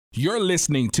You're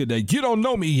listening to the You Don't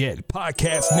Know Me Yet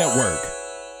podcast network.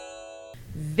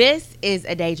 This is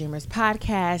a Daydreamers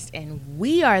podcast, and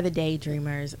we are the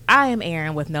Daydreamers. I am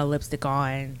Erin with no lipstick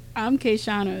on. I'm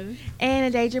Kayshana.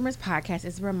 And a Daydreamers podcast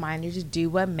is a reminder to do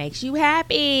what makes you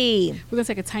happy. We're going to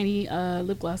take a tiny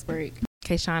lip gloss break.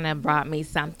 Kayshana brought me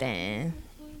something.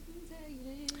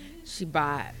 She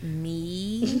brought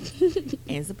me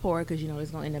and Zipporah, because you know it's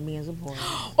going to end up me and Zipporah.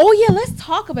 Oh, yeah, let's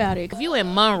talk about it. If you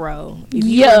in Monroe, if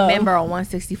you remember on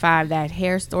 165, that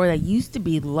hair store that used to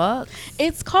be Lux.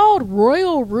 It's called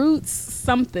Royal Roots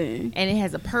something. And it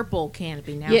has a purple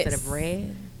canopy now instead of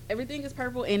red. Everything is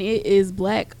purple, and it is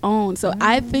black owned. So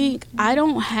I think, I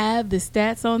don't have the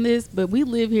stats on this, but we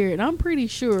live here, and I'm pretty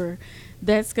sure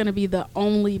that's going to be the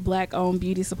only black-owned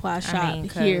beauty supply shop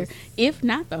here, if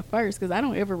not the first, because I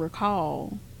don't ever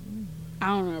recall. I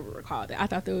don't ever recall that. I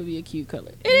thought that would be a cute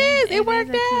color. It is. It worked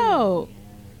out.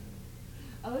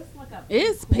 Oh, it's like a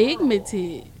It's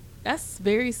pigmented. That's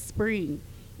very spring.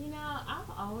 You know,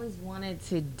 I've always wanted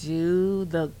to do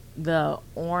the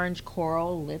orange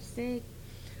coral lipstick.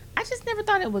 I just never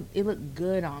thought it looked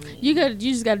good on me. You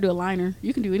just got to do a liner.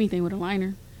 You can do anything with a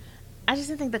liner. I just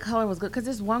didn't think the color was good, because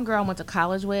there's one girl I went to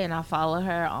college with, and I follow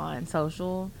her on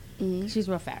social. Mm-hmm. She's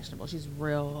real fashionable.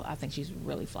 I think she's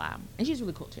really fly, and she's a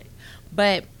really cool chick.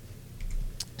 But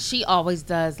she always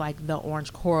does like the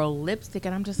orange coral lipstick,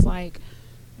 and I'm just like,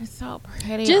 it's so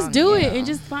pretty. Just do it and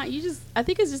just find. I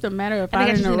think it's just a matter of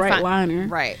finding the right liner.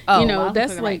 Right. Oh,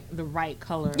 that's like the right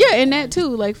color. Yeah, and that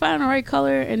too. Like find the right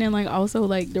color, and then like also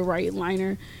like the right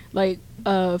liner. Like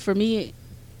for me.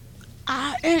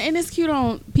 And it's cute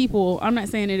on people. I'm not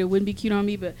saying that it wouldn't be cute on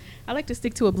me, but I like to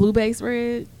stick to a blue base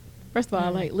red. First of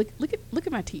all, I like look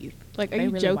at my teeth. Like, are you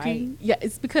really joking? White? Yeah,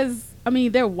 it's because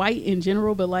they're white in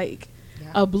general, but like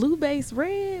a blue base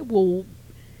red will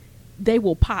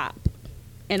pop.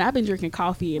 And I've been drinking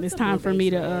coffee, and it's time for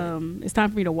me to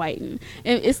whiten.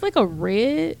 And it's like a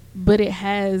red, but it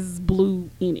has blue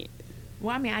in it.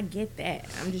 Well, I get that.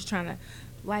 I'm just trying to,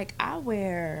 like, I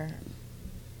wear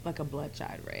like a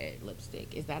bloodshot red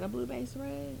lipstick. Is that a blue base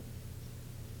red?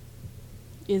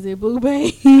 Is it blue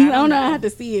base? I don't know. I have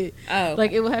to see it. Oh, okay.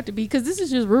 Like it will have to be, because this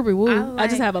is just ruby woo. I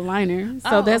just have a liner,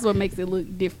 so that's what makes it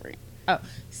look different. Oh,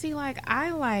 see, like I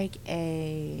like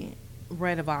a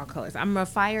red of all colors. I'm a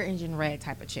fire engine red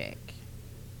type of chick.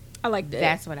 I like that.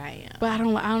 That's what I am. But I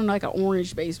don't like an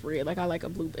orange base red. Like I like a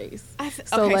blue base.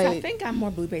 So I think I'm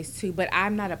more blue base too. But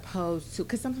I'm not opposed to,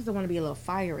 because sometimes I want to be a little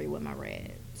fiery with my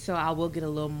red. So I will get a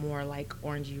little more like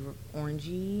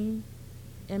orangey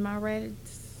in my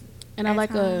reds. And I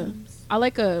like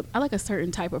a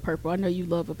certain type of purple. I know you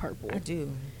love a purple. I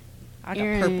do. I like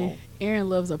a purple. Aaron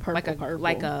loves a purple.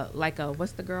 Like a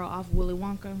what's the girl off Willy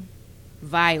Wonka?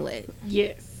 Violet.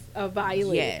 Yes, a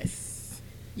violet. Yes.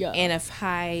 Yeah. And a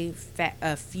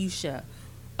fuchsia.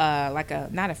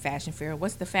 Not a fashion fair.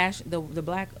 What's the fashion? The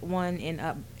black one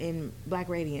in Black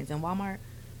Radiance in Walmart.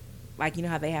 Like, you know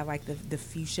how they have, like, the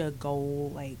fuchsia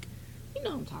gold, like, you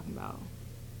know what I'm talking about.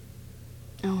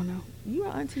 I don't know. You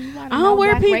are auntie. You I don't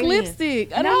wear Black pink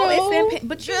lipstick. I don't know. It's in pink.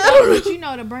 But you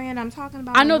know the brand I'm talking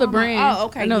about. I know the brand. Oh,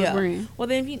 okay. I know the brand. Well,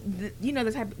 then, you know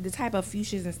the type of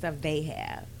fuchsias and stuff they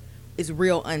have is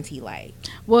real auntie-like.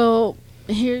 Well,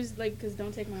 here's, like, because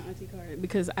don't take my auntie card,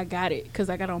 because I got it. Because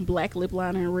I got on black lip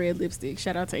liner and red lipstick.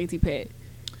 Shout out to Auntie Pat.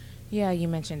 Yeah, you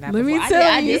mentioned that Let before. me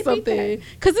tell you something.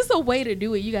 Because it's a way to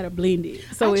do it. You got to blend it.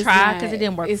 So I tried because it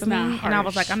didn't work for me. Harsh. And I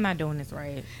was like, I'm not doing this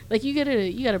right. Like, you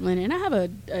gotta blend it. And I have a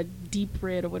deep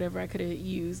red or whatever I could have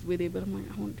used with it. But I'm like,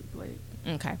 I want to do black.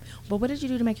 Okay. Well, what did you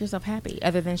do to make yourself happy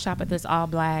other than shop at this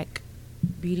all-black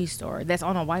beauty store that's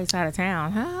on the white side of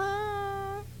town?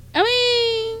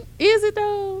 Is it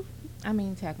though?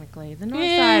 Technically. The north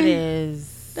side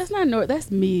is... That's not north.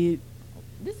 That's mid.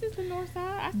 This is the north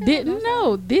side?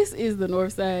 This is the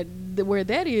north side. Where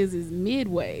that is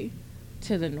midway.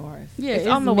 To the north. Yeah, it's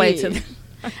on the way to the...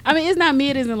 it's not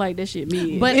mid isn't like that shit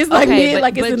mid. But it's like mid,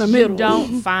 like it's in the middle. You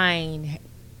don't find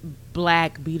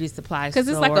black beauty supply stores. Because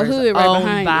it's like a hood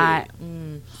right behind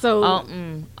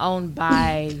it. Owned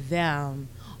by them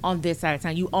on this side of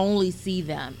town. You only see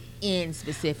them in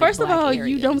specific First of all, areas.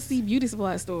 you don't see beauty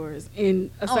supply stores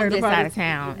in a certain this side of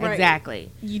town. Right.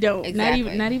 Exactly. You don't.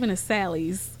 Exactly. Not even a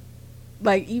Sally's.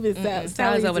 Like even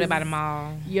Sally's over there by the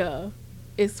mall. Yeah,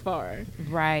 it's far.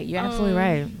 Right. You're absolutely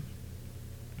right.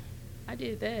 I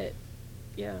did that.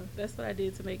 Yeah, that's what I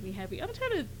did to make me happy. I'm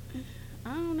trying to.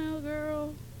 I don't know,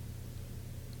 girl.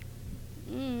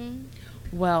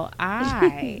 Well,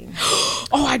 I...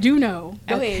 Oh, I do know.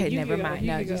 Go okay, ahead. Never mind.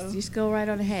 No, just go right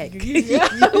on ahead.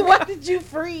 Why did you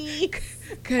freak?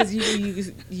 Because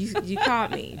you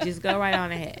caught me. Just go right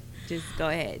on ahead. Just go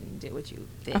ahead and do what you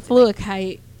did. I flew a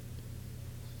kite.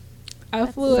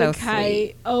 So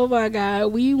sweet. Oh my God.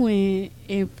 We went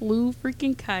and flew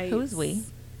freaking kites. Who's we?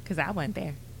 Because I went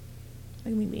there. Look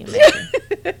at me being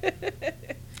messy.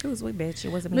 Who's we, bitch? It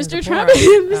wasn't me. Mr. Trumpet.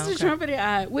 Mr. Trumpet and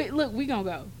I. Wait, look, we gonna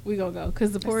go. We gonna go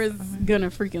because the poor is gonna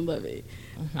freaking love it.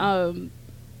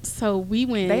 So we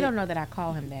went. They don't know that I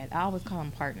call him that. I always call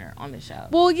him partner on the show.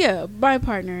 Well, yeah, my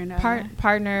partner and I.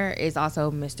 Partner is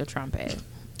also Mr. Trumpet.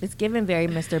 It's giving very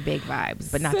Mr. Big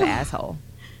vibes, but not the asshole.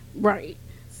 Right.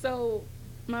 So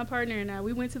my partner and I,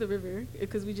 we went to the river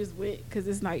because we just went because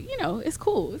it's like, it's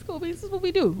cool. It's cool. This is what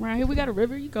we do right here. We got a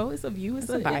river. You go. It's a view. It's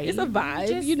a vibe. It's a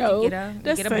vibe.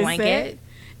 Just get a blanket.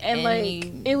 And like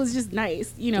it was just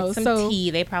nice, get some tea.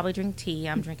 They probably drink tea.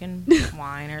 I'm drinking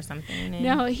wine or something.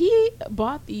 Now he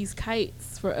bought these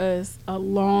kites for us a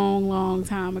long, long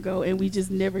time ago, and we just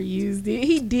never used it.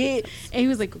 He did, and he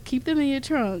was like, "Keep them in your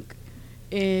trunk,"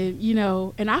 and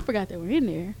and I forgot they were in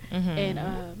there, and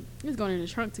he was going in the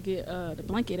trunk to get the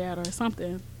blanket out or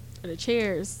something, or the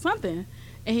chairs, something,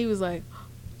 and he was like,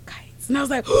 "Kites," and I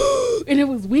was like, and it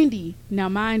was windy. Now,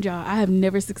 mind y'all, I have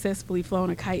never successfully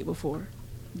flown a kite before.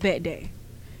 That day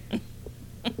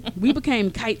we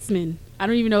became kitesmen. I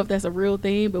don't even know if that's a real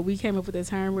thing, but we came up with a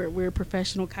term where we're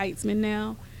professional kitesmen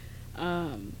now.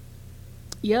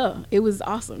 Yeah, it was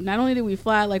awesome. Not only did we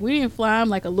fly, like we didn't fly them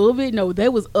like a little bit. No,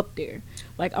 that was up there.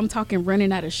 Like I'm talking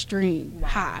running out of string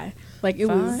high. Like it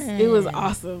was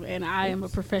awesome. And I am a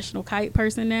professional kite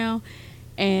person now.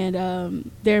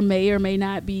 And there may or may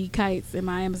not be kites in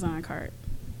my Amazon cart.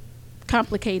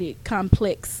 Complicated,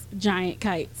 complex, giant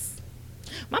kites.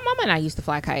 My mom and I used to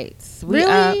fly kites.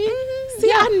 Really? See,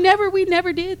 we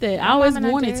never did that. I always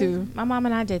wanted to. My mom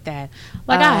and I did that.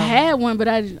 Like I had one, but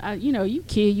I you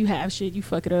kid, you have shit, you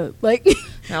fuck it up. Like, you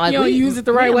don't use it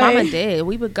the right way. Mama did.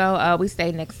 We would go. We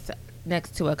stayed next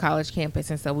to a college campus,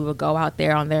 and so we would go out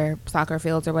there on their soccer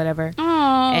fields or whatever.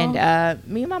 Aww. And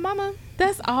me and my mama.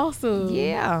 That's awesome.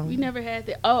 Yeah. We never had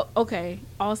that. Oh, okay.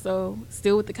 Also,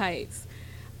 still with the kites,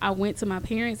 I went to my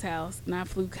parents' house and I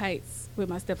flew kites with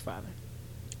my stepfather.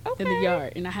 In the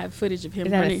yard, and I have footage of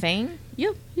him running. Is that a thing?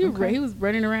 Yep, he was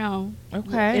running around.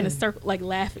 Okay, in a circle, like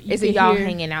laughing. Is it y'all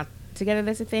hanging out together?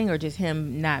 That's a thing, or just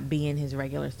him not being his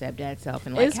regular stepdad self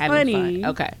and like having fun?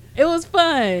 Okay, it was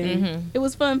fun. Mm-hmm. It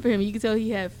was fun for him. You could tell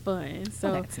he had fun.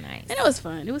 So that's nice, and it was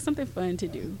fun. It was something fun to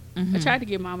do. I tried to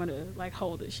get Mama to like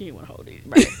hold it. She didn't want to hold it,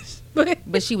 right?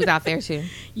 but she was out there too.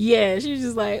 Yeah, she was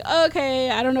just like,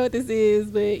 okay, I don't know what this is,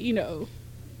 but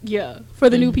yeah. For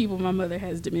the new people, my mother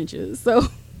has dementia, so.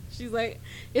 She's like,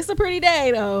 it's a pretty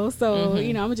day though, so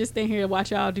I'm gonna just stand here and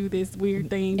watch y'all do this weird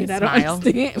thing and that I don't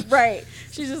understand. Right?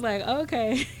 She's just like,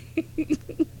 okay.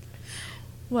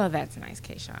 Well, that's nice,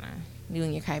 Kayshana. You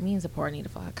and your kite. Me and Zipporah need to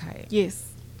fly a kite.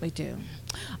 Yes, we do.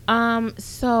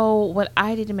 So what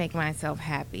I did to make myself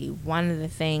happy, one of the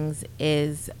things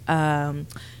is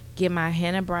get my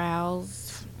henna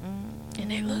brows.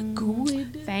 And they look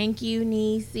good. Thank you,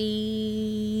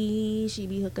 Niecy. She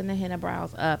be hooking the henna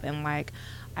brows up, and like.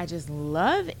 I just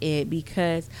love it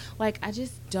because, like, I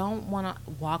just don't want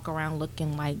to walk around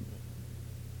looking like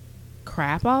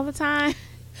crap all the time.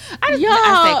 I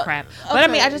say crap, but I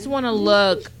mean, I just want to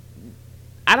look.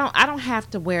 I don't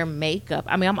have to wear makeup.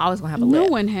 I mean, I'm always gonna have a lip. No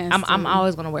one has. I'm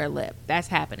always gonna wear a lip. That's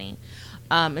happening.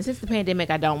 And since the pandemic,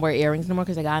 I don't wear earrings no more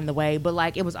because they got in the way. But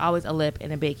like, it was always a lip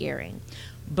and a big earring.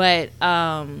 But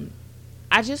I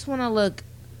just want to look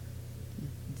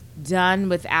done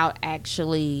without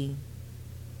actually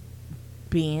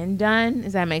being done.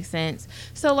 Does that make sense?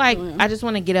 So like I just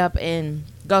want to get up and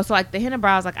go. So like the henna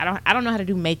brows, like I don't know how to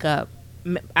do makeup,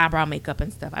 eyebrow makeup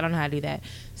and stuff. I don't know how to do that.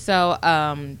 So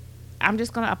I'm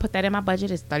just gonna put that in my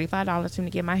budget. It's $35 for me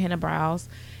to get my henna brows,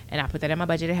 and I put that in my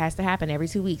budget. It has to happen every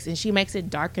 2 weeks, and she makes it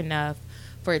dark enough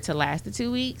for it to last the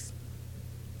 2 weeks.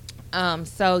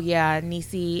 So yeah,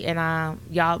 Niecy and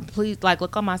y'all please like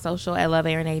look on my social at Love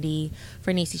Erin AD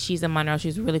for Niecy. She's in Monroe.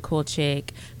 She's a really cool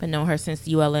chick. Been knowing her since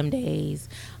ULM days.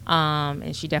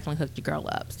 And she definitely hooked your girl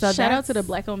up. So shout out to the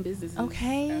black owned businesses.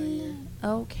 Okay.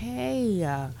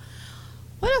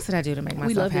 What else did I do to make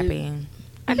myself happy?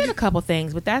 I did a couple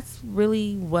things, but that's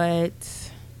really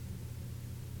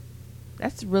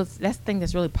that's the thing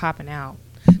that's really popping out.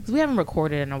 Because we haven't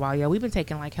recorded in a while, yo. We've been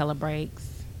taking like hella breaks.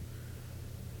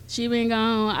 She been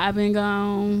gone. I've been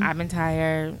gone. I've been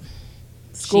tired.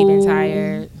 School. She been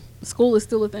tired. School is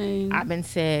still a thing. I've been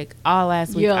sick. All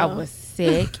last week I was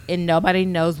sick, and nobody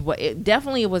knows what.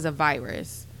 It was a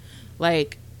virus.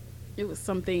 Like, it was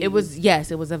something. It was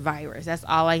a virus. That's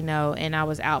all I know. And I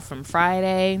was out from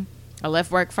Friday. I left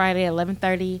work Friday at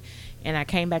 11:30, and I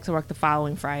came back to work the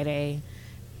following Friday.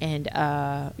 And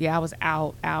I was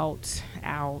out.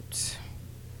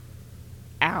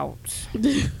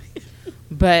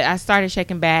 But I started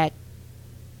shaking back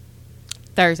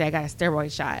Thursday. I got a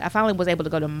steroid shot. I finally was able to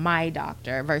go to my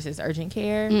doctor versus urgent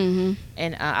care. Mm-hmm.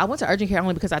 And I went to urgent care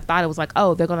only because I thought it was like,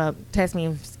 oh, they're going to test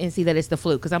me and see that it's the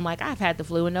flu. Because I'm like, I've had the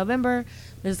flu in November.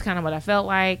 This is kind of what I felt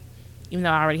like. Even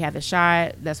though I already had the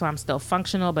shot. That's why I'm still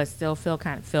functional, but still feel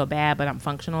bad, but I'm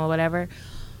functional or whatever.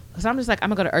 So I'm just like, I'm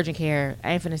going to go to urgent care.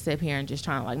 I ain't finna sit here and just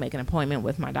trying to like make an appointment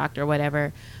with my doctor or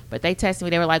whatever. But they tested me.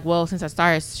 They were like, well, since I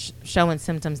started showing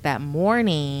symptoms that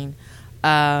morning,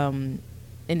 and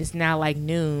it's now like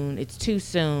noon, it's too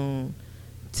soon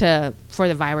for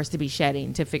the virus to be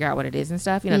shedding to figure out what it is and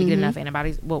stuff. You know, to get enough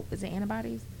antibodies. Well, is it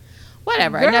antibodies?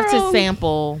 Whatever. Girl, enough to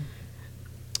sample.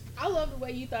 I love the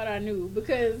way you thought I knew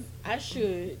because I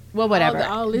should. Well, whatever.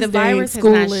 All the virus has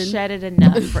not shedded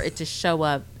enough for it to show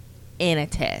up in a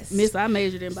test. Miss, I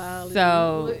majored in biology.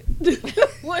 So,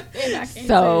 what?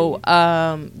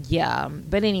 yeah.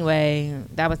 But anyway,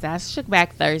 I shook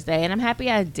back Thursday, and I'm happy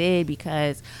I did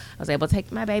because I was able to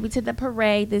take my baby to the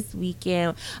parade this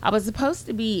weekend. I was supposed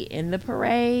to be in the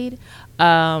parade.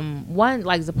 One,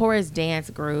 like Zipporah's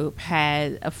dance group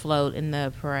had a float in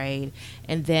the parade,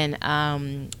 and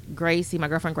then Gracie, my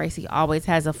girlfriend Gracie, always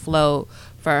has a float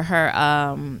for her.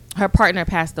 Her partner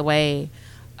passed away.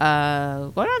 Going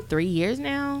on 3 years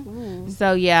now. Ooh.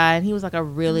 So yeah, and he was like a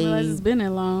really. It's been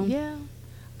that long. Yeah,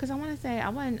 because I want to say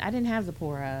I didn't have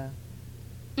Zipporah.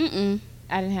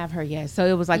 I didn't have her yet, so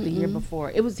it was like the year before.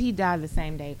 He died the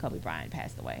same day Kobe Bryant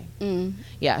passed away.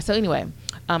 Yeah. So anyway,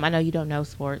 I know you don't know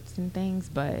sports and things,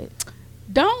 but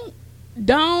don't.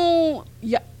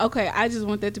 Yeah. Okay. I just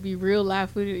want that to be real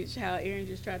live footage. How Aaron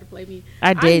just tried to play me.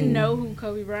 I didn't know who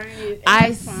Kobe Bryant is.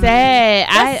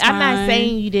 I'm not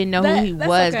saying you didn't know who he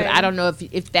was, okay. but I don't know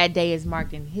if that day is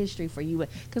marked in history for you,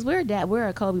 because we're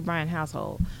a Kobe Bryant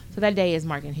household, so that day is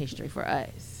marked in history for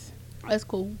us. That's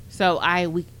cool. So I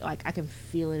can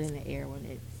feel it in the air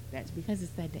when that's because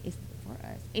it's that day. It's for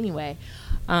us anyway.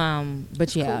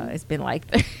 But yeah, cool. It's been like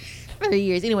 30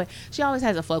 years. Anyway, she always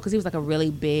has a float because he was like a really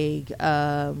big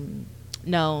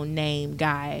known name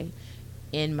guy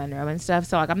in Monroe and stuff.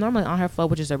 So like I'm normally on her float,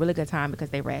 which is a really good time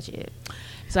because they ratchet.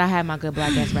 So I had my good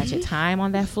black ass ratchet time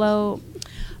on that float.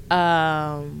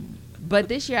 But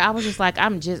this year I was just like,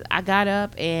 I got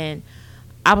up and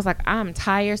I was like, I'm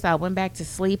tired. So I went back to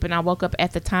sleep, and I woke up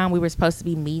at the time we were supposed to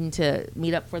be meet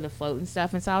up for the float and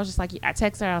stuff. And so I was just like, I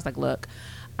texted her. I was like, look,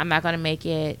 I'm not going to make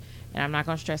it. And I'm not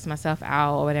going to stress myself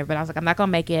out or whatever. But I was like, I'm not going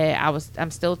to make it. I'm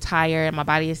still tired. And my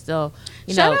body is still,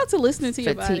 Shout out to listening to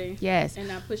your body. Yes. And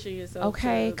not pushing yourself.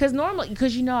 Okay. Because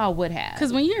I would have.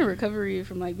 Because when you're in recovery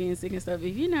from like being sick and stuff,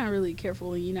 if you're not really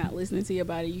careful and you're not listening to your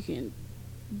body, you can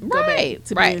go back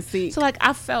to being sick. So like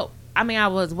I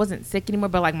wasn't sick anymore,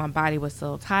 but like my body was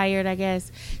still tired, I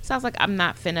guess. So I was like, I'm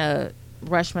not finna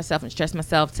rush myself and stress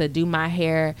myself to do my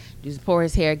hair, do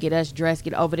Zipporah's hair, get us dressed,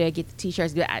 get over there, get the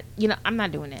t-shirts. I'm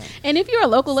not doing that. And if you're a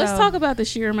local, let's talk about the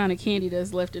sheer amount of candy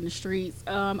that's left in the streets.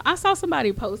 I saw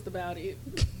somebody post about it.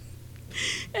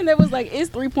 And there was like, it's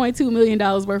 $3.2 million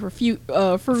worth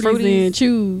of fruities and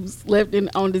chews left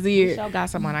on Desire. We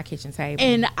got some on our kitchen table.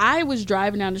 And I was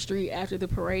driving down the street after the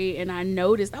parade, and I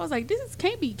noticed, I was like,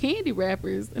 can't be candy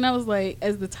wrappers. And I was like,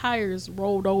 as the tires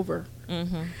rolled over,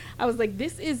 I was like,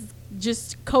 this is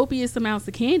just copious amounts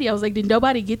of candy. I was like, did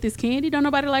nobody get this candy? Don't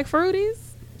nobody like fruities?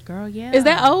 Girl, yeah. Is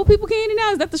that old people candy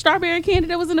now? Is that the strawberry candy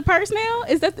that was in the purse now?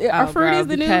 Is that our fruities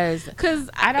the new? Because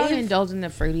I don't indulge in the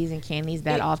fruities and candies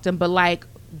that often, but like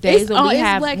days when we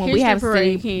have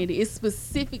parade candy, it's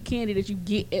specific candy that you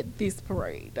get at this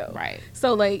parade though. Right.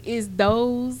 So like it's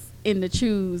those in the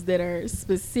chews that are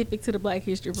specific to the Black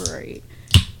History Parade.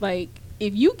 Like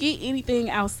if you get anything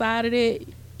outside of it,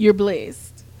 you're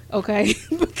blessed. Okay?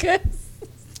 Because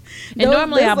and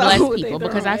normally I bless people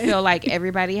because I feel like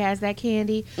everybody has that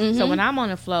candy. So when I'm on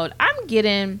the float, I'm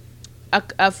getting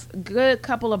a good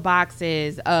couple of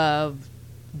boxes of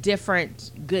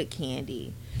different good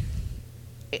candy.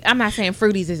 I'm not saying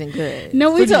fruities isn't good.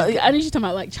 No, I need you to talk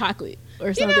about like chocolate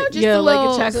or something. Just a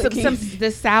little, like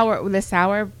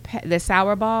the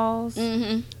sour balls.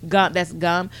 Gum, that's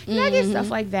gum. I get stuff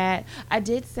like that. I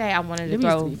did say I wanted to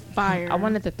throw fire. I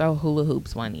wanted to throw hula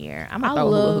hoops one year. I'm gonna throw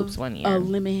hula hoops one year. A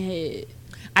lemon head.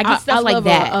 I get stuff like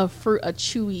that. A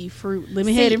chewy fruit.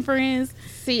 Lemon head and friends.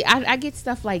 See, I get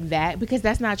stuff like that because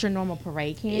that's not your normal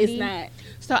parade candy. It's not.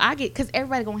 So I get, because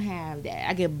everybody gonna have that.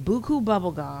 I get Buku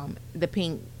bubble gum, the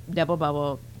pink double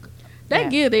bubble. They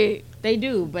get it. They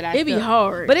do, but it be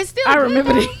hard. But it's still. I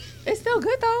remember it. It's still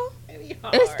good though. It be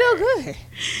hard. It's still good.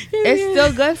 It's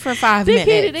still good for 5 minutes.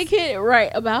 They get it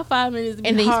right about 5 minutes,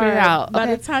 and then you spit it out. By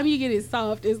the time you get it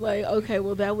soft, it's like, okay,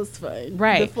 well, that was fun.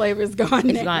 Right, the flavor's gone.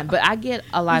 It's gone. But I get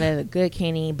a lot of the good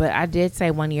candy. But I did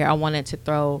say one year I wanted to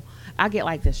throw. I get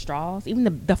like the straws,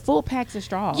 even the full packs of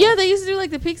straws. Yeah, they used to do like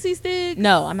the pixie sticks.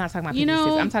 No, I'm not talking about You pixie know-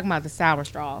 sticks. I'm talking about the sour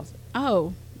straws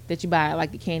Oh, that you buy at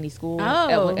like the candy school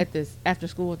Oh. at this after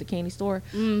school at the candy store.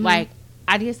 Mhm. Like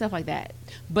I did stuff like that.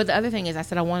 But the other thing is, I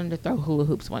said I wanted to throw hula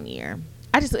hoops one year.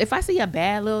 If I see a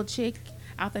bad little chick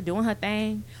out there doing her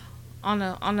thing on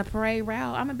the parade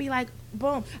route, I'm gonna be like,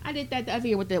 boom. I did that the other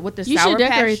year with the you sour should patch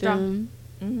decorate straw. them.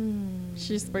 Mm.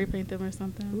 Should spray paint them or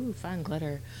something. Ooh, fun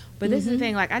glitter. But this is the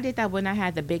thing, like I did that when I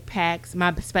had the big packs,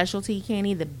 my specialty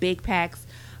candy, the big packs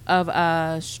of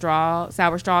sour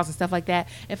straws and stuff like that.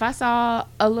 If I saw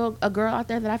a girl out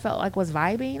there that I felt like was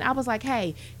vibing, I was like,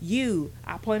 hey,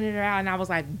 I pointed her out and I was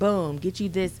like, boom, get you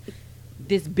this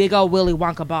big old Willy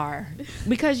Wonka bar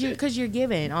because you're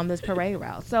giving on this parade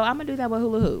route. So I'm gonna do that with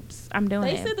hula hoops. I'm doing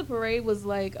They it. said the parade was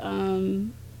like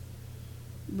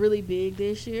really big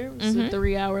this year. It was a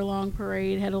 3-hour-long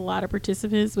parade. Had a lot of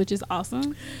participants, which is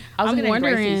awesome. I was I'm in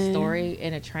Gracie's story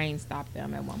and a train stopped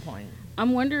them at one point.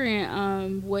 I'm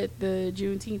wondering what the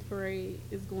Juneteenth parade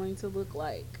is going to look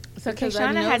like. So Because I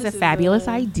Kayshana know has a this is fabulous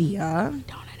idea.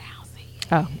 Don't announce it yet.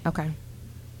 Oh, okay.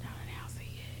 Don't announce it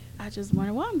yet. I just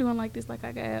wonder why I'm doing like this. Like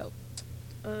I got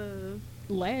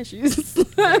lashes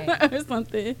Right. or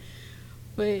something.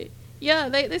 But yeah,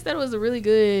 they said it was a really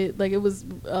good. Like it was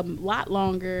a lot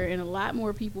longer and a lot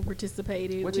more people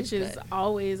participated, which is good.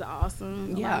 always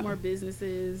awesome. A Yeah. lot more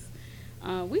businesses.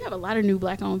 We have a lot of new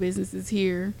Black-owned businesses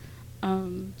here.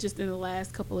 Just in the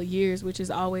last couple of years, which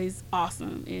is always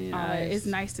awesome, and it's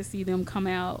nice to see them come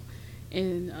out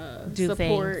and Do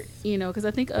support. things. You know, because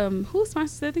I think who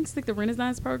sponsors? I think it's like the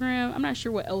Renaissance program. I'm not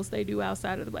sure what else they do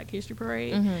outside of the Black History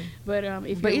Parade, but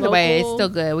if But you're either way, it's local- still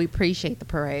good. We appreciate the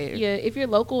parade. yeah, if you're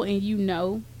local and you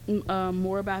know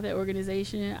more about that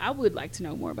organization, I would like to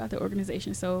know more about the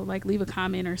organization. So like leave a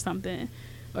comment or something,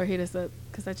 or hit us up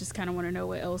because I just kind of want to know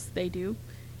what else they do.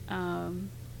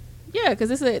 Yeah,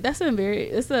 because it's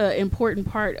an important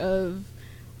part of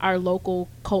our local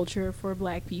culture for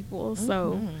Black people.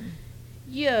 So,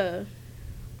 yeah.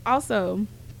 Also,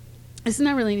 it's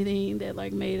not really anything that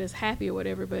like made us happy or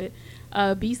whatever, but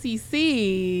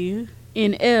BCC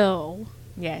in L.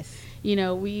 Yes. You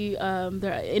know,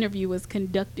 the interview was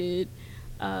conducted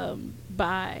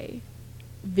by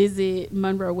Visit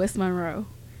Monroe, West Monroe,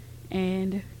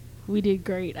 and we did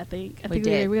great. I think We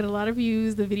did. We had a lot of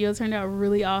views. The video turned out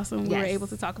really awesome. We were Yes. able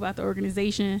to talk about the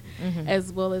organization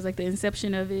as well as like the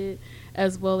inception of it,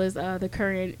 as well as the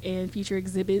current and future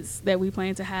exhibits that we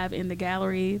plan to have in the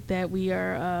gallery that we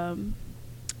are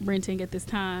renting at this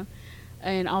time.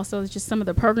 And also just some of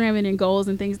the programming and goals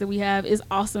and things that we have. Is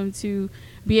awesome to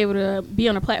be able to be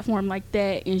on a platform like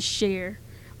that and share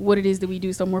what it is that we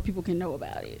do so more people can know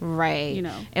about it. Right. You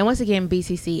know. And once again,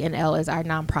 BCCNL is our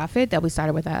nonprofit that we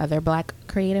started with our other Black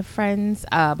creative friends,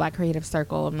 Black Creative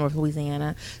Circle of North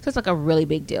Louisiana. So it's like a really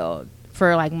big deal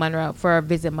for like Monroe, for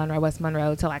Visit Monroe, West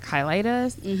Monroe to like highlight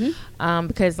us.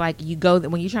 Because like you go,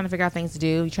 when you're trying to figure out things to do,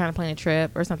 you're trying to plan a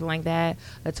trip or something like that,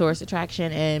 a tourist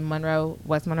attraction in Monroe,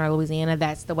 West Monroe, Louisiana,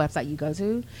 that's the website you go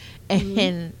to.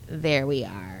 And there we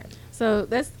are. So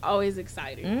that's always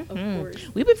exciting, of course.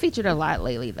 We've been featured a lot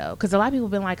lately, though, because a lot of people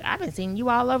have been like, "I've been seeing you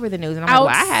all over the news," and I'm like, "Well,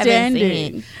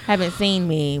 I haven't seen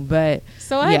me." But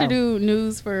so I had to do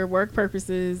news for work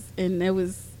purposes, and it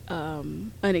was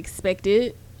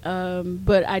unexpected,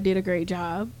 but I did a great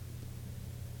job.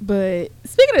 But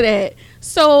speaking of that,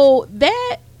 so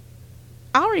that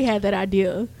I already had that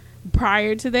idea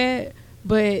prior to that,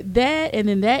 but that and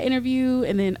then that interview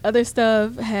and then other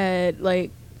stuff had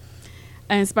like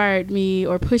inspired me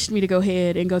or pushed me to go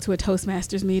ahead and go to a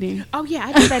Toastmasters meeting. Oh yeah,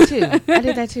 I did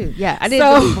that too. Yeah, I did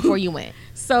it before you went.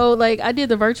 So like I did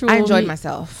the virtual. I enjoyed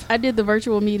myself. I did the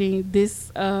virtual meeting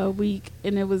this week,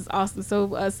 and it was awesome. So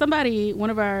one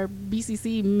of our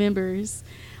BCC members,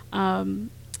 and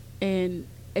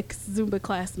ex-Zumba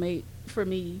classmate for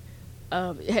me,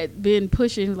 had been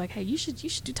pushing like, hey, you should do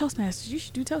Toastmasters. You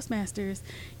should do Toastmasters.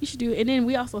 You should do. And then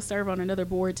we also serve on another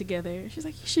board together. She's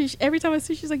like, you should. Every time I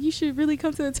see, she's like, you should really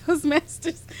come to the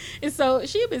Toastmasters. And so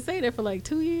she had been saying that for like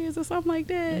 2 years or something like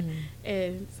that.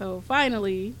 And so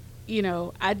finally, you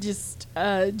know, I just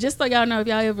so y'all know, if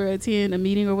y'all ever attend a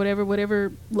meeting or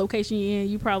whatever location you're in,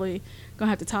 you probably gonna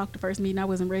have to talk the first meeting. I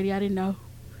wasn't ready. I didn't know.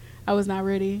 I was not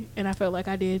ready, and I felt like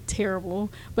I did terrible.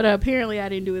 But apparently, I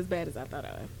didn't do as bad as I thought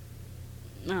I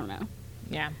don't know.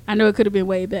 Yeah, I know it could have been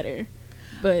way better,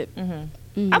 but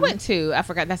I went 2. I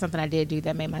forgot, that's something I did do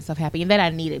that made myself happy and that I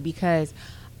needed, because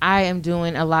I am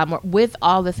doing a lot more with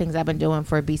all the things I've been doing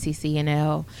for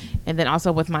BCCNL, and then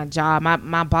also with my job.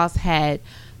 My boss had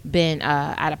been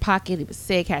out of pocket. He was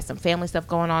sick, had some family stuff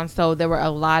going on, so there were a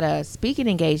lot of speaking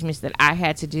engagements that I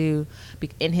had to do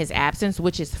in his absence,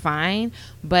 which is fine,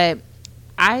 but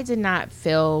I did not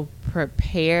feel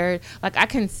prepared. Like, I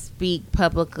can speak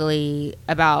publicly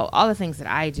about all the things that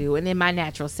I do and in my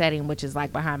natural setting, which is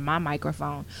like behind my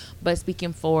microphone, but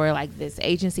speaking for like this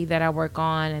agency that I work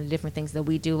on and different things that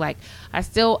we do, like I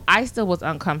still was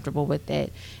uncomfortable with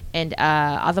it. And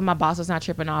although my boss was not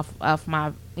tripping off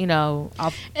my,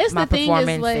 off it's my the thing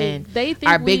performance, is, like, and they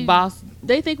think our big boss,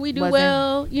 they think we do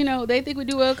well. They think we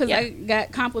do well because I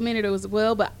got complimented as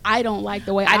well, but I don't like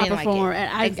the way I perform, like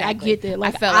and I get that.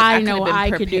 Like, I felt like I know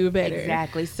I could do better.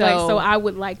 Exactly. So, so I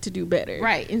would like to do better.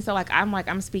 Right. And so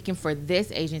I'm speaking for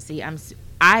this agency.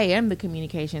 I am the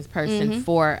communications person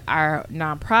for our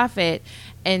nonprofit,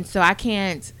 and so I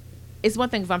can't. It's one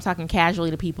thing if I'm talking casually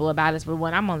to people about this, but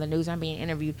when I'm on the news, I'm being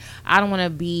interviewed, I don't want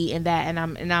to be in that,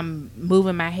 and I'm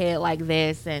moving my head like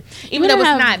this, and even though it's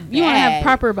not bad, you want to have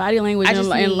proper body language and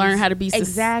learn how to be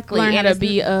learn how to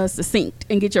be succinct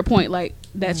and get your point. Like,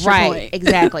 that's right, your point.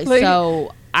 Exactly. Like,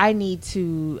 so I need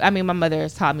to. I mean, my mother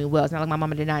has taught me well. It's not like my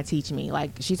mama did not teach me.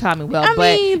 Like, she taught me well, but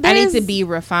I need to be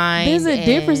refined. There's a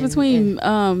difference between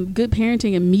good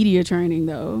parenting and media training,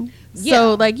 though. Yeah.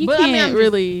 So, like, you can't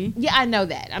really. Yeah, I know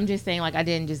that. I'm just saying, like,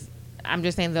 I'm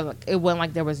just saying that, like, it wasn't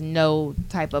like there was no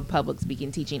type of public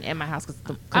speaking teaching in my house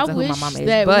because of who my mama is.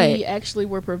 That but we actually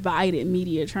were provided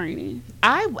media training.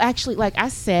 I actually, like I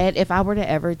said, if I were to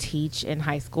ever teach in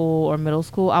high school or middle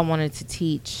school, I wanted to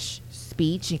teach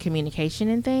speech and communication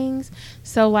and things.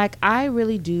 So, like, I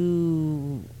really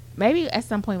do. Maybe at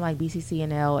some point, like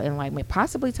BCCNL and like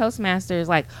possibly Toastmasters,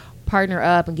 like, partner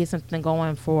up and get something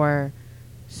going for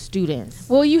students.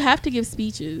 Well, you have to give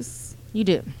speeches. You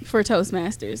do for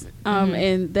Toastmasters,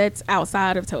 and that's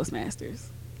outside of Toastmasters.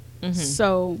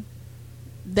 So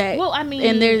that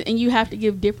and you have to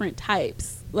give different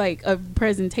types like of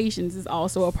presentations is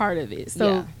also a part of it.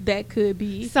 So that could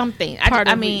be something.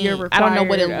 Your required, I don't know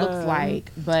what it looks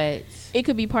like, but it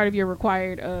could be part of your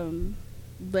required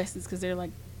lessons because they're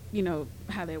like,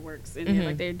 how that works, and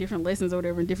like there are different lessons or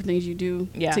whatever, and different things you do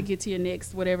to get to your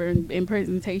next whatever, and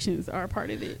presentations are a part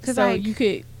of it. So you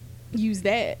could use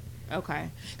that. Okay,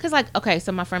 because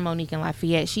so my friend Monique in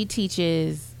Lafayette, she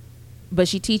teaches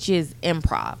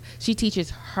improv. She teaches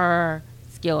her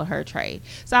skill, her trade.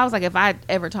 So I was like, if I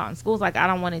ever taught in schools, like, I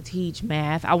don't want to teach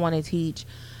math. I want to teach,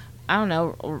 I don't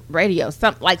know, radio,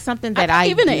 something that I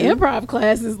even do. An improv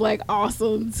class is like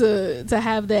awesome to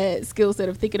have that skill set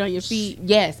of thinking on your feet.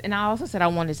 Yes, and I also said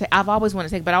I've always wanted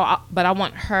to take, but I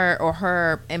want her or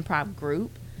her improv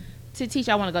group to teach.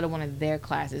 I want to go to one of their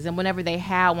classes, and whenever they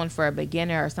had one for a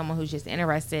beginner or someone who's just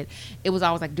interested, it was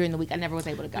always like during the week. I never was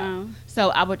able to go.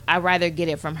 So I'd rather get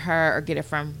it from her or get it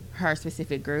from her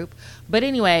specific group. But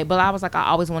anyway, I was like, I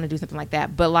always want to do something like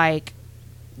that. But like,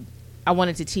 I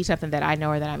wanted to teach something that I know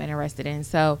or that I'm interested in.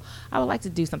 So I would like to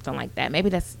do something like that. Maybe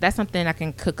that's something I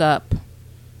can cook up.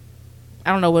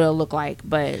 I don't know what it'll look like,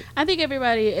 but I think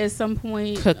everybody at some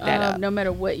point, cook that up. No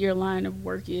matter what your line of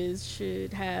work is,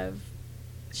 should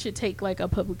take like a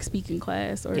public speaking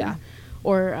class or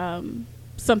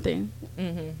something,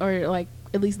 or like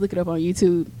at least look it up on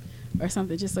YouTube or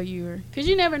something, just so because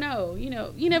you never know,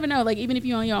 you never know. Like, even if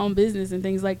you own your own business and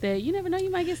things like that, you never know, you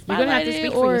might get spotlighted. You're gonna have to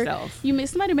speak for yourself.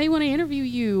 Somebody may want to interview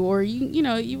you, or you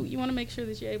want to make sure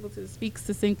that you're able to speak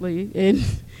succinctly and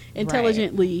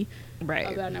intelligently.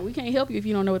 Right. Now, we can't help you if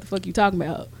you don't know what the fuck you're talking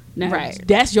about. Now, right.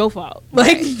 That's your fault.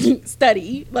 Like,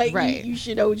 study. Like, right. You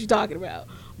should know what you're talking about.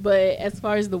 But as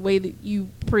far as the way that you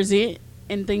present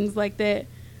and things like that,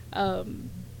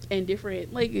 and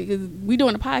different, like, we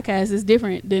doing a podcast is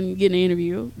different than getting an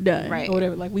interview done, right, or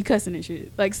whatever. Like, we cussing and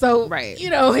shit. Like, so, right.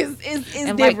 It's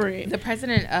and different. Like, the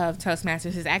president of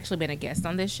Toastmasters has actually been a guest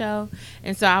on this show,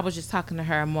 and so I was just talking to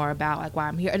her more about like why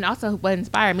I'm here, and also what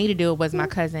inspired me to do it was my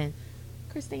cousin,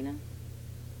 Christina.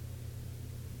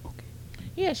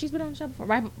 Yeah, she's been on the show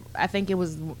before. I think it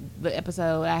was the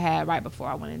episode I had right before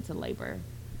I went into labor.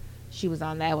 She was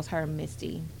on that. It was her and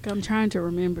Misty. I'm trying to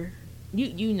remember.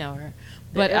 You know her,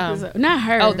 but not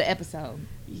her. Oh, the episode.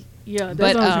 Yeah,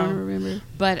 that's what I'm trying to remember.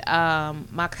 But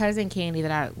my cousin Candy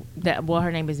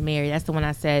her name is Mary. That's the one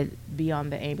I said be on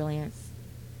the ambulance.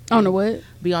 On the what?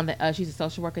 Be on the. She's a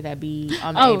social worker that be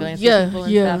on the ambulance with people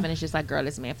and stuff. And it's just like, girl,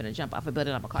 this man finna jump off a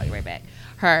building. I'm gonna call you right back.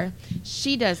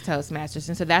 She does Toastmasters,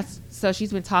 and so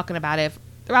she's been talking about it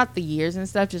throughout the years and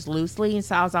stuff, just loosely. And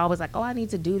so I was always like, oh, I need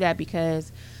to do that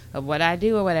because of what I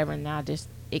do or whatever. And now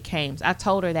it came. So I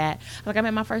told her that. Like, I'm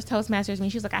at my first Toastmasters meeting.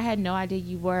 She was like, I had no idea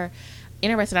you were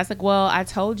interested. I was like, well, I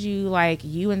told you, like,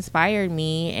 you inspired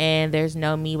me, and there's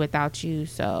no me without you.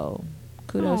 So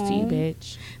kudos to you,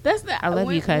 bitch. That's the, I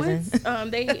love you, cousin.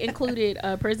 Once, they included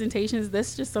presentations.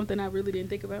 That's just something I really didn't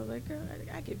think about. I was like, girl,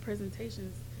 I get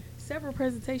presentations, several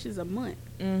presentations a month.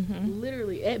 Mm-hmm.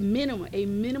 Literally, at minimum, a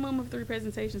minimum of 3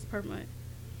 presentations per month.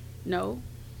 No,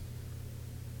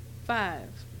 5.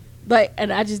 Like,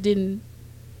 and I just didn't.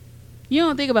 You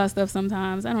don't think about stuff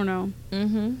sometimes. I don't know.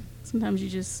 Mm-hmm. Sometimes you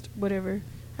just whatever.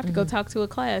 I have to go talk to a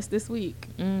class this week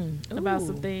about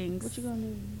some things. What you gonna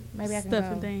do? Maybe I can stuff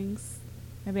go. and things.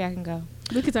 Maybe I can go.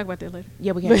 We can talk about that later.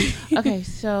 Yeah, we can. Okay,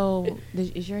 so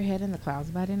is your head in the clouds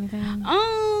about anything?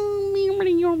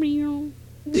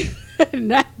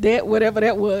 Not that, whatever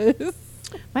that was.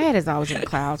 My head is always in the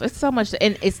clouds. It's so much,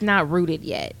 and it's not rooted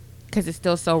yet because it's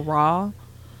still so raw.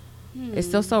 It's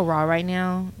still so raw right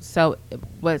now. So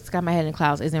what's got my head in the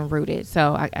clouds isn't rooted.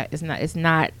 So it's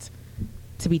not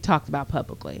to be talked about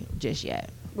publicly just yet.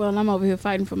 Well, I'm over here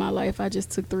fighting for my life. I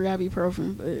just took 3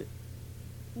 ibuprofen, but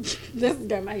that's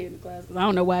got my head in the clouds. I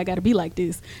don't know why I got to be like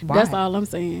this. Why? That's all I'm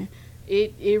saying.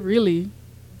 It really,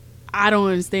 I don't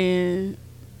understand.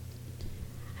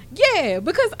 Yeah,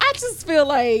 because I just feel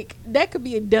like that could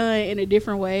be done in a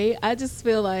different way. I just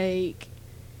feel like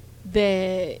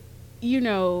that, you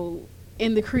know,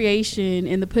 in the creation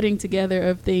and the putting together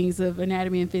of things of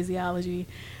anatomy and physiology,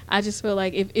 I just feel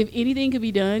like if anything could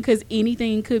be done, because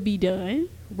anything could be done,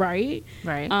 right?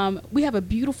 Right. We have a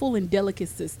beautiful and delicate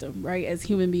system, right? As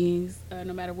human beings,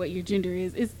 no matter what your gender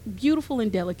is, it's beautiful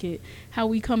and delicate how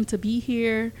we come to be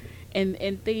here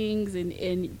and things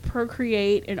and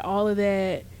procreate and all of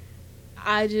that.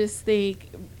 I just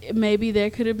think maybe there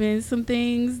could have been some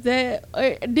things that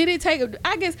did it take.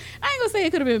 I guess I ain't gonna say it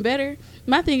could have been better.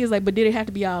 My thing is like, but did it have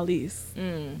to be all this?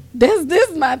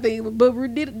 This my thing.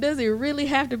 But does it really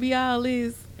have to be all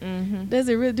this? Mm-hmm. Does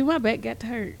it really? Do my back got to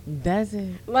hurt? Does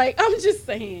it? Like, I'm just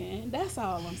saying. That's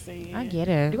all I'm saying. I get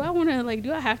it. Do I want to like?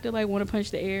 Do I have to like want to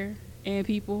punch the air and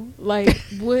people? Like,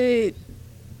 would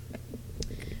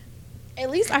at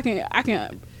least I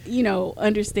can. You know,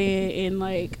 understand and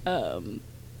like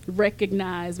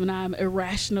recognize when I'm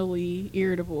irrationally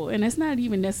irritable, and it's not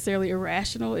even necessarily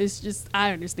irrational. It's just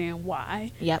I understand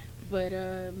why. Yep. But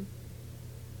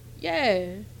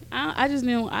yeah, I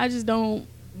just don't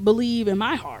believe in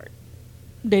my heart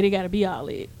that it got to be all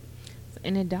it,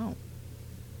 and it don't.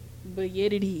 But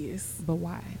yet it is. But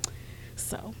why?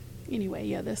 So anyway,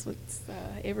 yeah, that's what's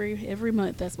every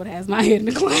month. That's what has my head in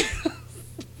the clouds.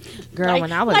 Girl, like,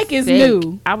 when I was like sick, it's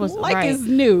new. I was like right. It's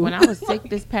new. When I was sick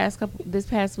this past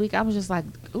week, I was just like,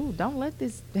 "Ooh, don't let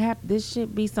this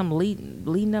shit be some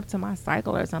leading up to my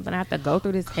cycle or something. I have to go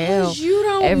through this hell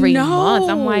every month."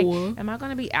 I'm like, "Am I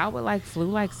gonna be out with like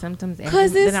flu-like symptoms?"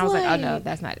 Because then I was like, "Oh no,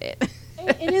 that's not it."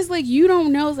 And it's like you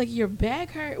don't know. It's like your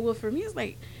back hurt. Well, for me, it's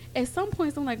like at some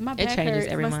points I'm like my back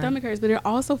hurts, my stomach hurts, but it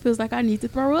also feels like I need to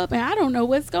throw up, and I don't know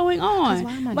what's going on.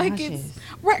 Why am I like nauseous? It's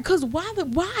right. Because why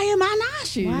am I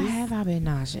nauseous? Why have I been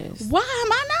nauseous? Why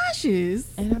am I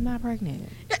nauseous? And I'm not pregnant.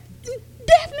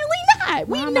 Definitely not.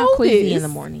 Why we am know I queasy this in the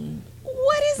morning.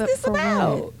 What is this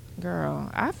about? What? Girl,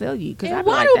 I feel you. And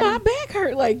why do my back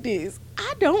hurt like this?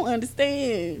 I don't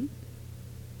understand.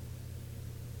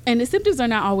 And the symptoms are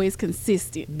not always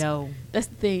consistent. No. That's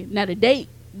the thing. Now, the date,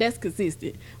 that's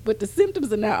consistent. But the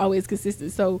symptoms are not always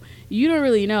consistent. So, you don't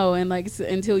really know. And, like,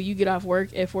 until you get off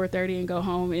work at 4:30 and go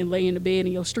home and lay in the bed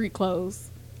in your street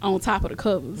clothes on top of the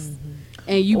covers. Mm-hmm.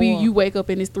 And you wake up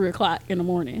and it's 3 o'clock in the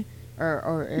morning.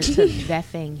 Or that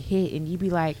thing hit and you be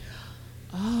like,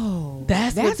 oh,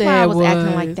 that's why I was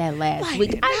acting like that last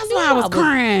week. That's why I was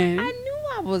crying. I knew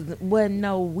I wasn't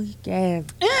no weak ass.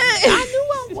 I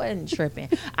knew I wasn't tripping.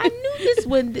 I knew this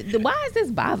wouldn't. Why is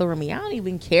this bothering me? I don't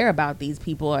even care about these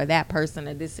people or that person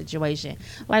or this situation.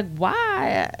 Like,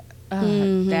 why?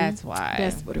 That's why.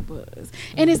 That's what it was.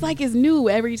 And it's like it's new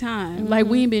every time. Like,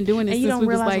 we ain't been doing this since we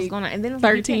was like what's going on. And then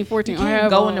 13, 14. You can't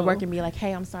go into work and be like,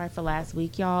 hey, I'm sorry for last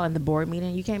week, y'all, in the board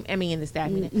meeting. You came, in the staff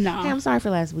meeting. No. Hey, I'm sorry for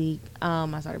last week.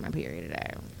 I started my period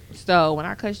today. So when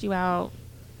I cussed you out,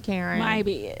 Karen.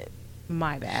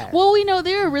 My bad. Well, we know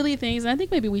there are really things, and I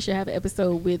think maybe we should have an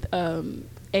episode with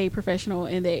a professional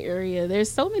in that area. There's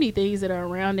so many things that are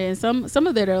around it, and some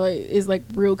of that are like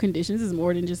real conditions. Is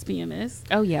more than just PMS.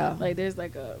 Oh yeah, like there's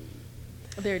like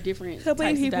there are different types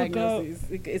of diagnoses.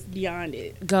 It's beyond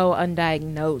it. Go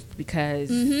undiagnosed because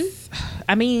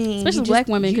I mean, especially black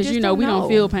women, because you know we don't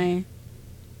feel pain.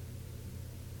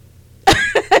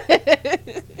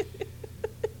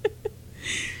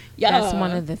 Yeah. That's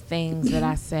one of the things that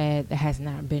I said that has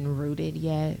not been rooted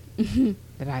yet,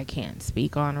 that I can't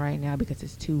speak on right now because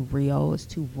it's too real, it's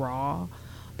too raw.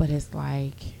 But it's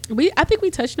like, I think we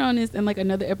touched on this in like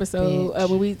another episode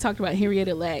when we talked about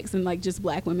Henrietta Lacks and like just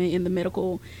black women in the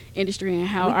medical industry and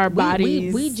how our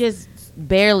bodies. We just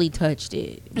barely touched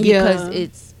it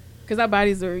because because our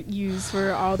bodies are used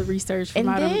for all the research from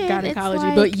gynecology,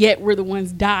 like, but yet we're the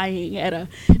ones dying at a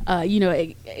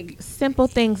simple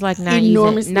things like not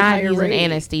using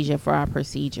anesthesia for our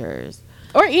procedures.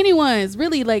 Or anyone's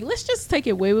really, like, let's just take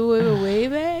it way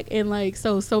back. And like,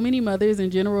 so many mothers in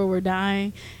general were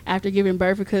dying after giving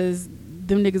birth because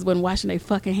them niggas wasn't washing their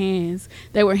fucking hands.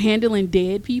 They were handling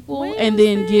dead people and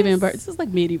then giving birth. This is like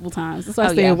medieval times. That's why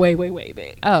I say way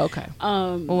back. Oh, okay.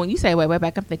 Well, when you say way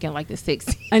back, I'm thinking like the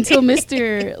 60s. Until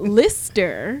Mr.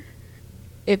 Lister,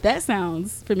 if that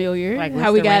sounds familiar, like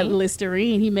how we got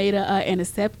Listerine. He made a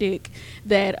antiseptic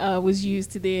that was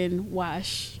used to then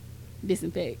wash,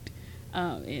 disinfect.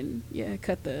 And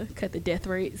cut the death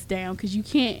rates down, because you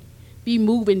can't be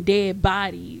moving dead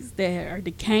bodies that are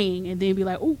decaying and then be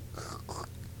like, oh,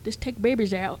 just take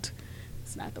babies out.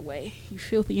 It's not the way, you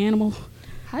filthy animal.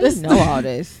 How do you know all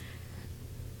this?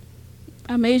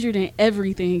 I majored in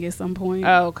everything at some point.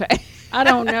 Oh, okay. I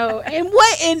don't know. And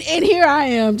here I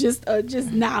am, just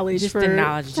knowledge, just for the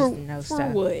knowledge, just for, know for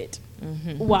stuff. What?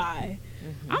 Mm-hmm. Why?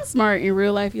 Mm-hmm. I'm smart in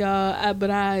real life, y'all,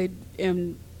 but I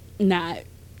am not.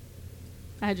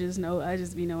 I just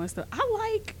be knowing stuff. I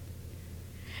like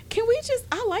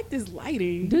this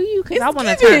lighting. Do you? Because I want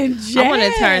to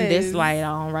turn this light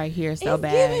on right here so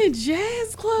bad. Giving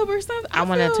jazz club or something. I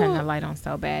want to turn the light on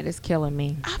so bad. It's killing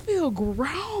me. I feel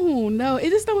grown. No, it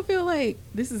just don't feel like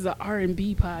this is an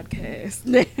R&B podcast.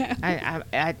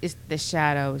 I it's the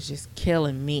shadow is just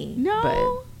killing me. No,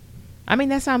 but I mean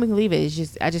that's how we can leave it. It's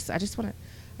just I just want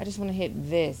to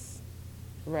hit this.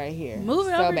 Right here. Move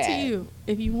it over to you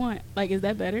if you want. Like, is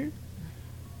that better?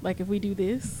 Like, if we do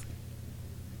this?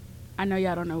 I know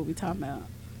y'all don't know what we talking about.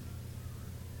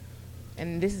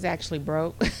 And this is actually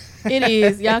broke. It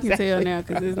is. Y'all can tell now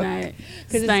because it's not.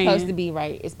 Because it's supposed to be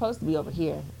right. It's supposed to be over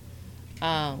here.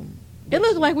 It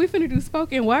looked like we finna do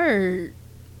spoken word.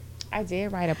 I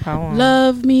did write a poem.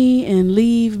 Love me and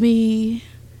leave me.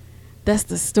 That's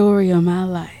the story of my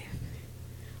life.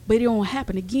 But it won't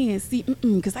happen again. See,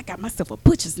 because I got myself a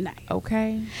butcher's knife.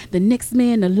 Okay. The next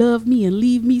man to love me and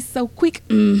leave me so quick.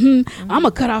 I'm going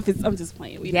to cut off his... I'm just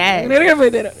playing.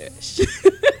 Yes.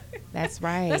 That's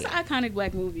right. That's an iconic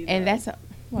black movie. And that's...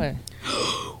 What?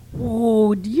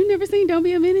 Whoa. You never seen Don't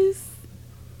Be a Menace?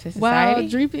 To Society? While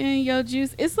drinking your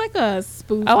juice. It's like a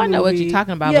spoof I know movie. what you're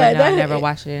talking about, but no, I never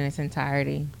watched it in its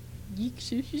entirety. You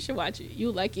should watch it.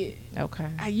 You'll like it.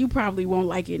 Okay. You probably won't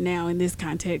like it now in this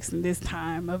context, in this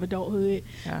time of adulthood.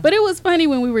 Yeah. But it was funny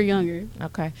when we were younger.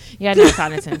 Okay. Yeah, I never saw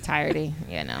it in its entirety.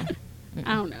 Yeah, no. Mm-mm.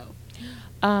 I don't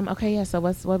know. Okay, yeah, so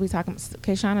what are we talking about?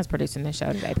 Kayshana's producing this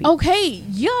show today, people. Okay,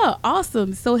 yeah,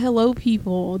 awesome. So hello,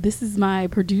 people. This is my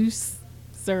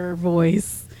producer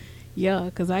voice. Yeah,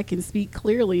 because I can speak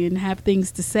clearly and have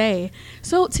things to say.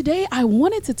 So today I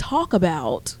wanted to talk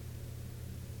about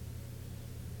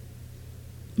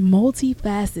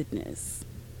multifacetedness.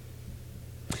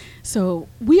 So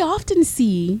we often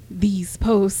see these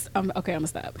posts. Okay, I'm gonna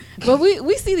stop. But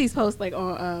we see these posts like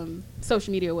on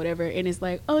social media or whatever, and it's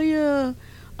like, oh yeah,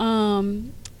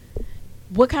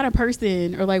 what kind of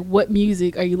person or like what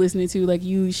music are you listening to? Like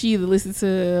she either listens to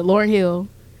Lauryn Hill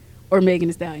or Megan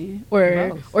Thee Stallion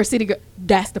or City Girl.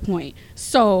 That's the point.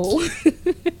 So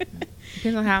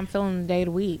depends on how I'm feeling day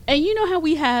to week. And you know how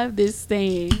we have this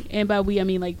saying, and by we I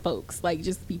mean like folks, like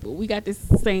just people. We got this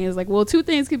saying is like, well, two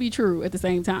things can be true at the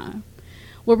same time.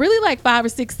 Well, really like 5 or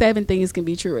 6, 7 things can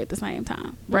be true at the same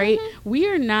time, right? Mm-hmm. We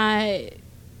are not,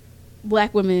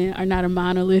 black women are not a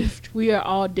monolith. We are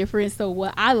all different. So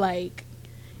what I like,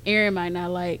 Aaron might not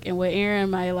like, and what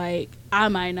Aaron might like, I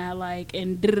might not like,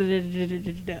 and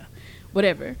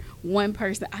whatever. One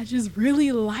person, I just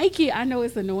really like it. I know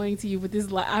it's annoying to you, but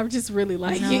I just really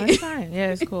like it. It's fine.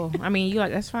 Yeah, it's cool. I mean,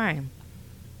 that's fine.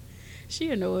 She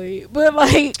annoyed, but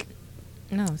like,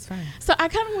 no, it's fine. So I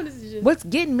kind of wanted to just. What's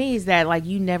getting me is that like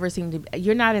you never seem to.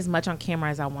 You're not as much on camera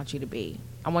as I want you to be.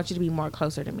 I want you to be more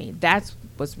closer to me. That's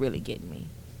what's really getting me.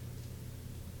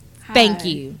 Hi. Thank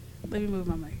you. Let me move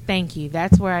my mic. Thank you.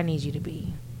 That's where I need you to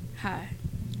be. Hi.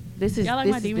 This is y'all like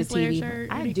this my is Demon the Slayer TV.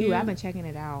 shirt? I do. Cute. I've been checking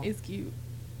it out. It's cute.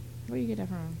 Where you get that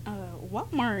from?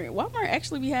 Walmart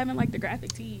actually be having like the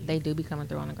graphic tee. They do be coming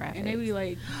through on the graphic. And they be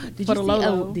like, did for you the see?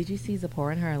 logo. Did you see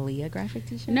Zipporah and her Aaliyah graphic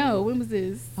T-shirt? No. When was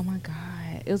this? Oh my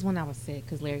god! It was when I was sick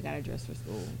because Larry got her dressed for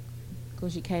school.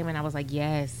 When she came in, I was like,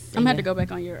 yes. I'm gonna have to go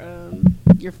back on your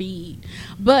your feed.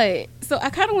 But so I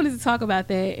kind of wanted to talk about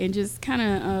that and just kind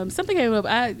of something came up.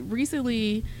 I took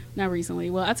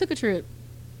a trip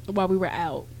while we were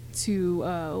out to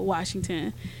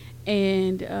Washington,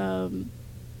 and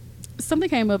something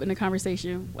came up in the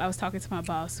conversation. I was talking to my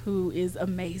boss, who is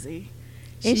amazing,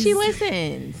 and she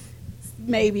listens.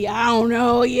 Maybe, I don't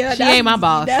know. Yeah, she ain't my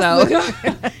boss, so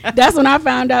that's when I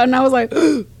found out, and I was like, I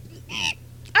be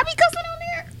cussing on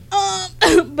there.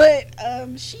 But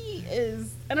she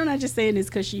is. And I'm not just saying this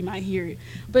because she might hear it,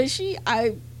 but she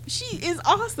is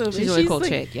awesome. She's a really cool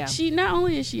chick. Yeah. She not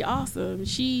only is she awesome,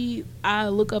 I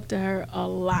look up to her a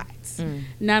lot.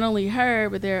 Not only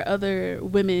her, but there are other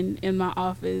women in my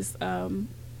office.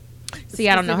 See,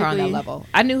 I don't know her on that level.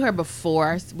 I knew her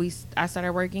before I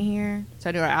started working here, so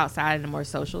I knew her outside in a more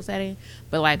social setting.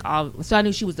 But so I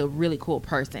knew she was a really cool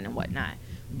person and whatnot.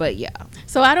 But yeah,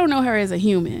 so I don't know her as a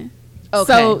human.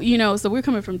 Okay. So so we're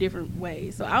coming from different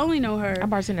ways. So I only know her. I'm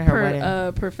bartending at her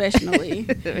wedding. Professionally,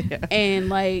 yeah.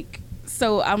 And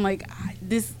so I'm like,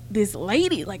 this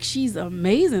lady, she's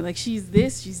amazing.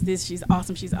 She's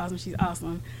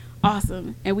awesome.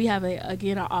 And we have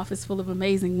an office full of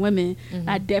amazing women. Mm-hmm.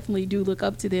 I definitely do look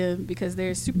up to them because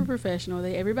they're super professional.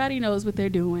 Everybody knows what they're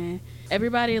doing.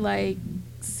 Everybody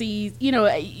sees,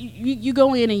 you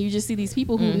go in and you just see these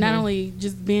people who not only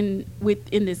just been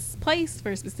in this place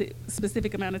for a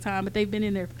specific amount of time, but they've been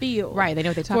in their field. Right. They know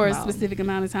what they're talking about. For a specific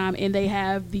amount of time, and they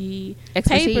have the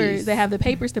expertise. Papers. They have the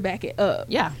papers to back it up.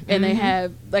 Yeah. And they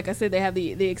have, like I said, they have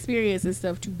the experience and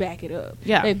stuff to back it up.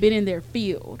 Yeah. They've been in their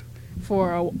field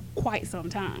for quite some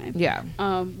time. Yeah.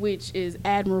 Which is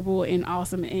admirable and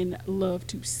awesome, and love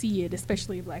to see it,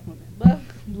 especially Black women.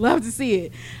 Love to see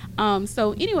it.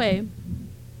 So anyway,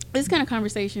 this kind of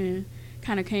conversation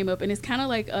kind of came up, and it's kind of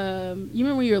like you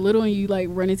remember when you were little and you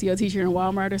run into your teacher in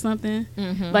Walmart or something,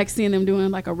 seeing them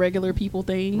doing a regular people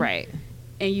thing, right?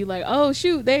 And you oh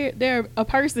shoot, they're a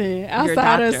person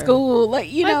outside of school, what are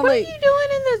you doing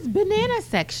in this banana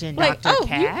section, Dr.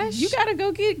 Cash? You gotta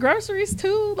go get groceries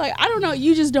too. I don't know,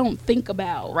 you just don't think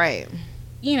about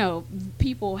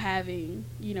people having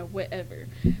whatever.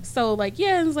 So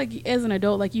it's as an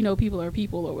adult, people are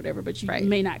people or whatever, but you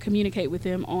may not communicate with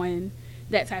them on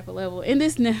that type of level. And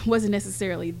this wasn't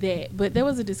necessarily that, but there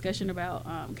was a discussion about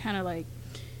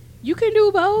you can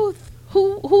do both.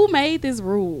 Who made this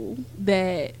rule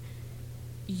that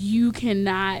you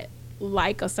cannot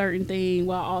like a certain thing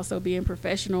while also being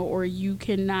professional, or you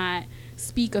cannot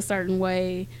speak a certain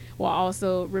way while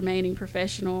also remaining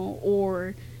professional,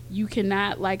 or you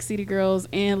cannot like City Girls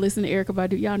and listen to Erykah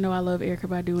Badu? Y'all know I love Erykah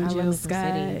Badu and Jill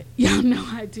Scott. Y'all know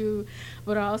I do.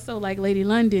 But I also like Lady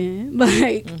London.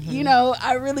 I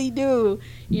really do.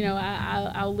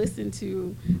 I'll listen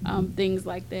to things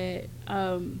like that.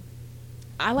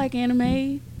 I like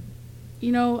anime.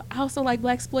 I also like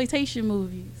blaxploitation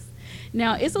movies.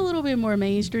 Now, it's a little bit more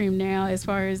mainstream now as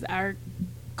far as our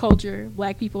culture,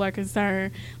 Black people are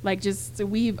concerned.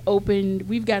 We've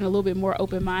gotten a little bit more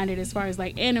open-minded as far as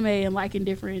anime and liking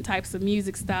different types of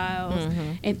music styles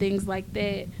and things like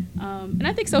that. And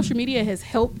I think social media has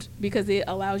helped because it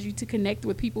allows you to connect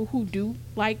with people who do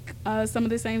like some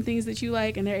of the same things that you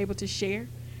like, and they're able to share.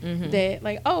 That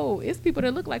it's people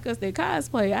that look like us that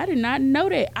cosplay. I did not know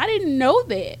that. I didn't know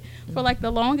that for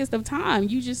the longest of time.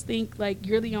 You just think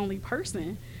you're the only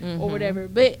person or whatever.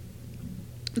 But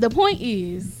the point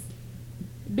is,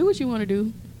 do what you want to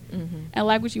do and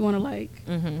like what you want to like.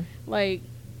 Do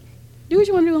what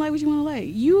you want to do and like what you want to like.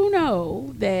 You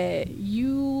know that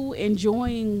you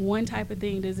enjoying one type of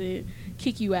thing doesn't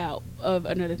kick you out of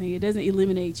another thing. It doesn't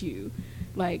eliminate you.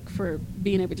 For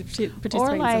being able to participate in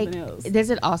something else. Does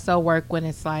it also work when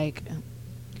it's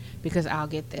because I'll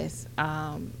get this,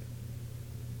 okay,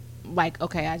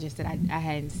 I just said I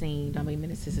hadn't seen Don't Be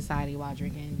Menace to Society while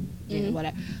drinking,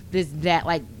 whatever. Does that,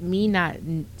 me not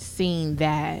seeing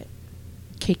that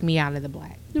kick me out of the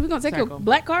black We're going to take circle? Your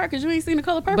black card because you ain't seen The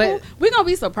Color Purple? We're going to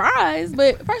be surprised.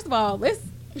 But first of all,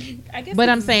 I guess. But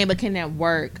I'm saying, can that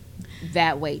work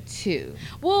that way too?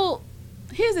 Well,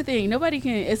 here's the thing. Nobody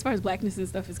can, as far as blackness and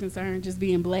stuff is concerned, just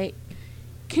being black,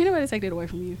 can't nobody take that away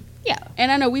from you. Yeah.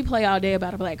 And I know we play all day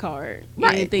about a black card.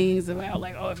 Right. And things about,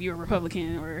 if you're a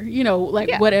Republican or,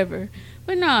 whatever.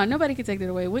 But no, nobody can take that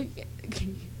away.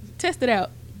 Test it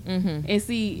out and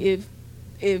see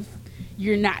if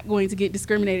you're not going to get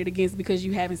discriminated against because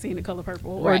you haven't seen The Color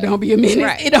Purple or Don't Be a Menace.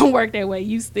 Right. It don't work that way.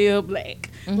 You still black.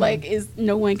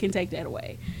 No one can take that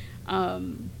away.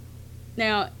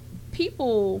 Now,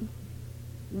 people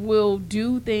will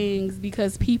do things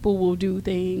because people will do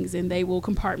things, and they will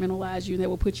compartmentalize you, and they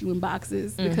will put you in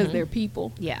boxes because they're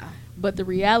people. Yeah. But the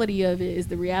reality of it is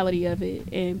the reality of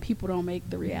it, and people don't make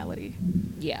the reality.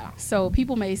 Yeah. So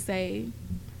people may say,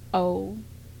 oh,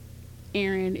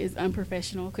 Erin is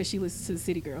unprofessional because she listens to the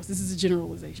City Girls. This is a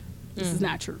generalization. This is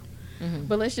not true.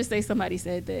 But let's just say somebody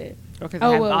said that. Because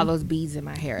I have all those beads in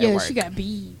my hair at Yeah, work. she got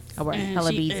beads. I wear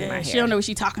hella beads in my hair. She don't know what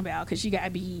she's talking about because she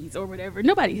got beads or whatever.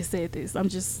 Nobody has said this. I'm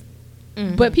just...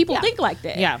 But people think like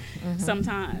that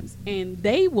sometimes, and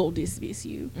they will dismiss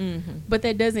you. But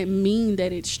that doesn't mean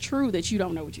that it's true that you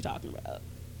don't know what you're talking about.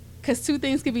 Because two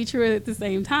things can be true at the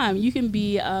same time. You can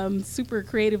be super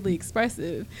creatively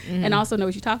expressive and also know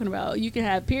what you're talking about. You can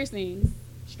have piercings,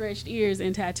 stretched ears,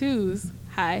 and tattoos,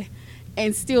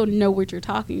 and still know what you're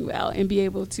talking about and be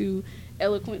able to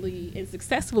eloquently and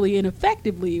successfully and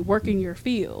effectively work in your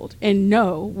field and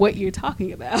know what you're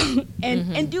talking about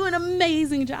and do an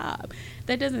amazing job.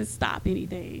 That doesn't stop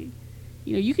anything.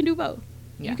 You know, you can do both.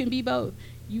 You can be both.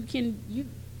 You can be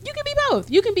both.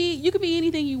 You can be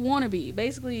anything you want to be.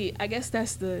 Basically, I guess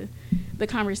that's the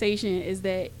conversation, is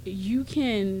that you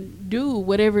can do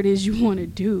whatever it is you want to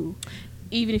do,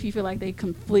 even if you feel like they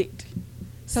conflict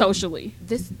socially.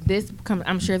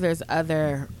 I'm sure there's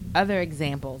other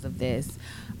examples of this,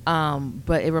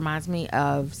 but it reminds me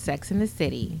of Sex and the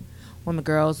City, when the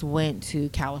girls went to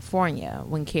California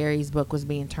when Carrie's book was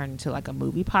being turned into like a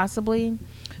movie possibly,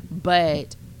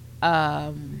 but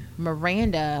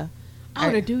Miranda...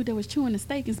 the dude that was chewing the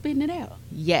steak and spitting it out.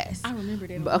 Yes. I remember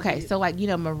that. Okay, so like, you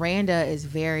know, Miranda is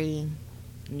very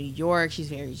New York. She's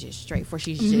very just straightforward.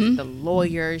 She's just the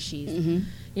lawyer. She's,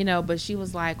 you know, but she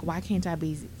was like, why can't I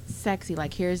be sexy?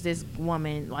 Like, here's this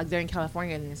woman, like they're in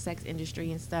California in the sex industry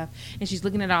and stuff. And she's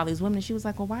looking at all these women and she was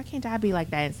like, well, why can't I be like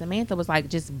that? And Samantha was like,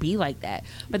 just be like that.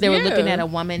 But they were looking at a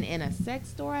woman in a sex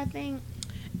store, I think.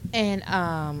 And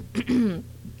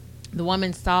the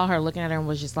woman saw her looking at her and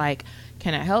was just like,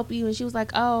 can I help you? And she was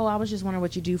like, oh, I was just wondering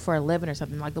what you do for a living or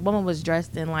something. Like, the woman was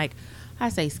dressed in, like, I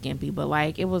say skimpy, but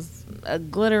like it was a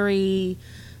glittery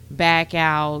back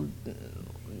out,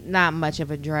 not much of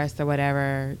a dress or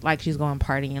whatever, like she's going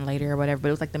partying later or whatever, but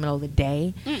it was like the middle of the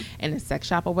day in a sex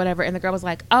shop or whatever. And the girl was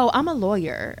like, oh, I'm a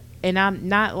lawyer, and I'm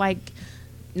not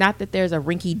that there's a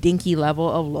rinky dinky level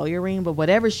of lawyering, but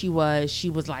whatever she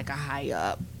was like a high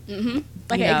up,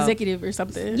 like an executive or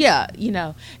something. Yeah, you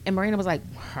know. And Marina was like,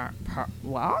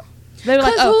 what? They were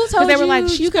like, who told they were like,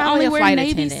 she's you can only wear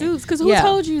Navy attendant. suits? Because who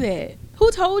told you that?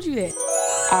 Who told you that?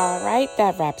 All right,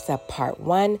 that wraps up part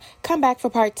 1. Come back for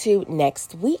part 2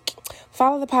 next week.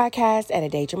 Follow the podcast at A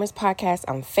Daydreamers Podcast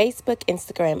on Facebook,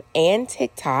 Instagram, and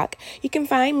TikTok. You can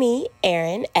find me,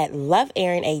 Erin, at Love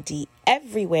Erin AD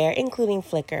everywhere, including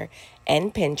Flickr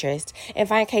and Pinterest. And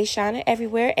find Kayshana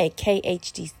everywhere at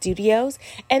KHD Studios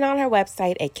and on her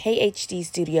website at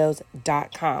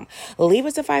khdstudios.com. Leave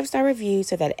us a 5-star review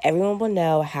so that everyone will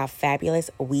know how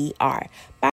fabulous we are. Bye.